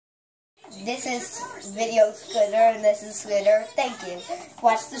This is Video Scooter, and this is Scooter. Thank you.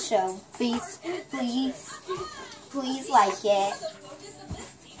 Watch the show. Please, please, please like it.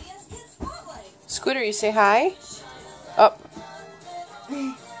 Scooter, you say hi? Oh.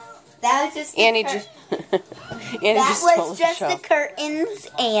 That was just Annie Annie just was just the curtains,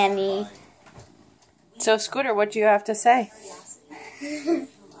 Annie. So, Scooter, what do you have to say?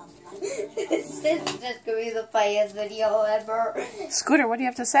 This is just going to be the funniest video ever. Scooter, what do you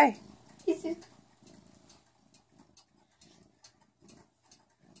have to say?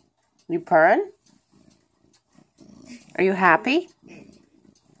 You purring? Are you happy?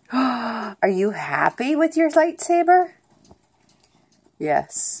 Are you happy with your lightsaber?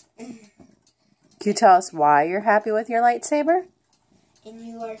 Yes. Can you tell us why you're happy with your lightsaber? And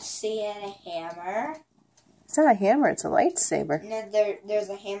you are seeing a hammer. It's not a hammer, it's a lightsaber. No, there's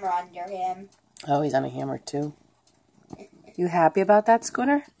a hammer under him. Oh, he's on a hammer too. You happy about that,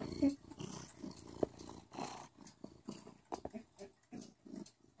 Scooter?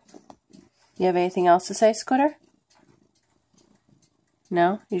 You have anything else to say, Scooter?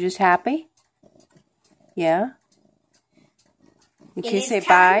 No? You're just happy? Yeah? Can you say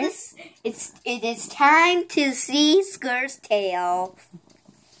bye? It is time to see Scooter's tail.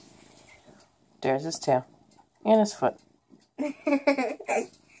 There's his tail. And his foot.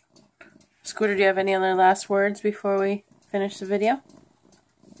 Scooter, do you have any other last words before we finish the video?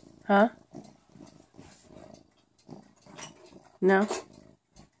 Huh? No?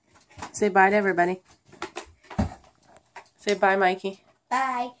 Say bye to everybody. Say bye, Mikey.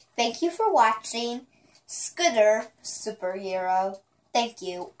 Bye. Thank you for watching Scooter Superhero. Thank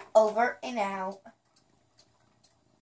you. Over and out.